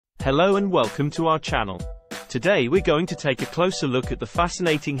Hello and welcome to our channel. Today we're going to take a closer look at the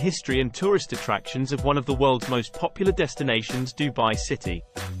fascinating history and tourist attractions of one of the world's most popular destinations, Dubai City.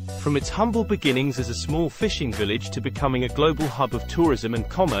 From its humble beginnings as a small fishing village to becoming a global hub of tourism and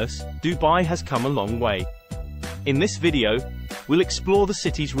commerce, Dubai has come a long way. In this video, we'll explore the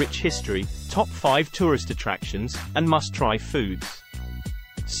city's rich history, top 5 tourist attractions, and must-try foods.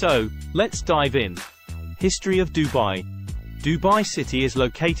 So, let's dive in. History of Dubai. Dubai City is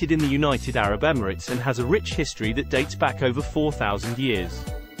located in the United Arab Emirates and has a rich history that dates back over 4,000 years.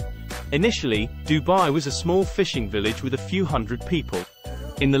 Initially, Dubai was a small fishing village with a few hundred people.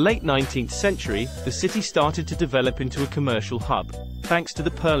 In the late 19th century, the city started to develop into a commercial hub, thanks to the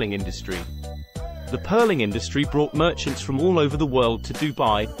pearling industry. The pearling industry brought merchants from all over the world to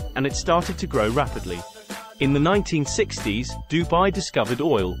Dubai, and it started to grow rapidly. In the 1960s, Dubai discovered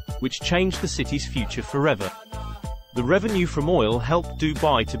oil, which changed the city's future forever. The revenue from oil helped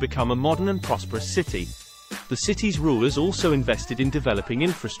Dubai to become a modern and prosperous city. The city's rulers also invested in developing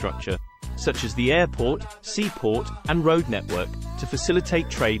infrastructure, such as the airport, seaport, and road network, to facilitate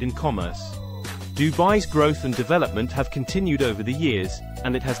trade and commerce. Dubai's growth and development have continued over the years,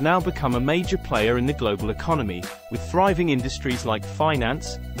 and it has now become a major player in the global economy, with thriving industries like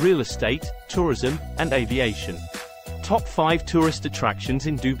finance, real estate, tourism, and aviation. Top 5 tourist attractions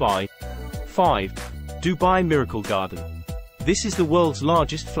in Dubai. 5. Dubai Miracle Garden. This is the world's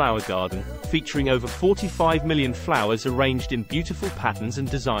largest flower garden, featuring over 45 million flowers arranged in beautiful patterns and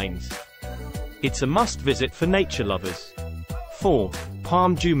designs. It's a must-visit for nature lovers. 4.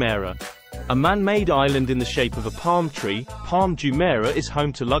 Palm Jumeirah. A man-made island in the shape of a palm tree, Palm Jumeirah is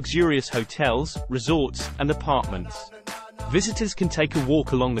home to luxurious hotels, resorts, and apartments. Visitors can take a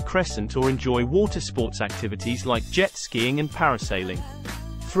walk along the crescent or enjoy water sports activities like jet skiing and parasailing.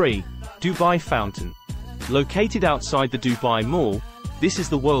 3. Dubai Fountain. Located outside the Dubai Mall, this is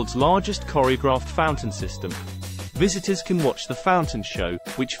the world's largest choreographed fountain system. Visitors can watch the fountain show,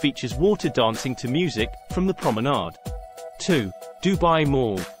 which features water dancing to music, from the promenade. 2. Dubai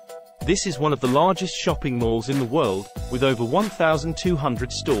Mall. This is one of the largest shopping malls in the world, with over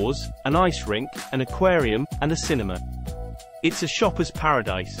 1,200 stores, an ice rink, an aquarium, and a cinema. It's a shopper's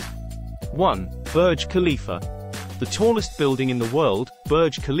paradise. 1. Burj Khalifa. The tallest building in the world,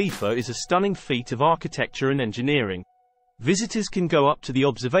 Burj Khalifa is a stunning feat of architecture and engineering. Visitors can go up to the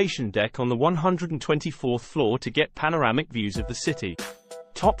observation deck on the 124th floor to get panoramic views of the city.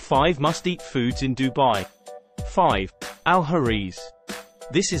 Top 5 must-eat foods in Dubai. 5. Harees.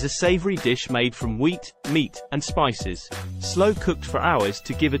 This is a savory dish made from wheat, meat, and spices, slow-cooked for hours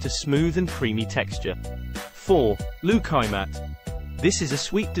to give it a smooth and creamy texture. 4. Luqaimat. This is a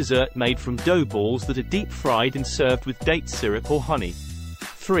sweet dessert made from dough balls that are deep-fried and served with date syrup or honey.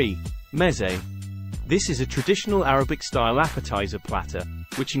 3. Meze. This is a traditional Arabic-style appetizer platter,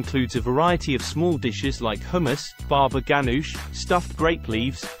 which includes a variety of small dishes like hummus, baba ganoush, stuffed grape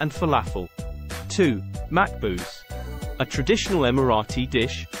leaves, and falafel. 2. Makbous. A traditional Emirati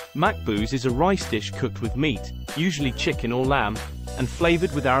dish, makbous is a rice dish cooked with meat, usually chicken or lamb, and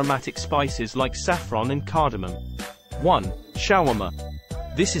flavored with aromatic spices like saffron and cardamom. 1. Shawarma.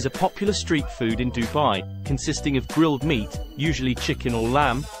 This is a popular street food in Dubai, consisting of grilled meat, usually chicken or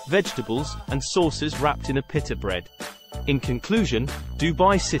lamb, vegetables, and sauces wrapped in a pita bread. In conclusion,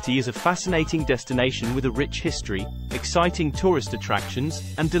 Dubai City is a fascinating destination with a rich history, exciting tourist attractions,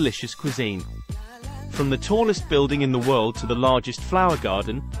 and delicious cuisine. From the tallest building in the world to the largest flower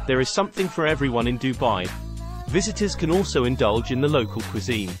garden, there is something for everyone in Dubai. Visitors can also indulge in the local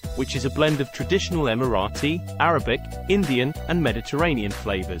cuisine, which is a blend of traditional Emirati, Arabic, Indian, and Mediterranean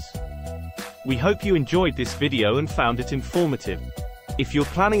flavors. We hope you enjoyed this video and found it informative. If you're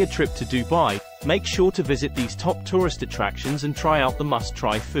planning a trip to Dubai, make sure to visit these top tourist attractions and try out the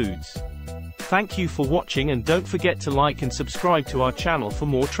must-try foods. Thank you for watching, and don't forget to like and subscribe to our channel for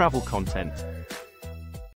more travel content.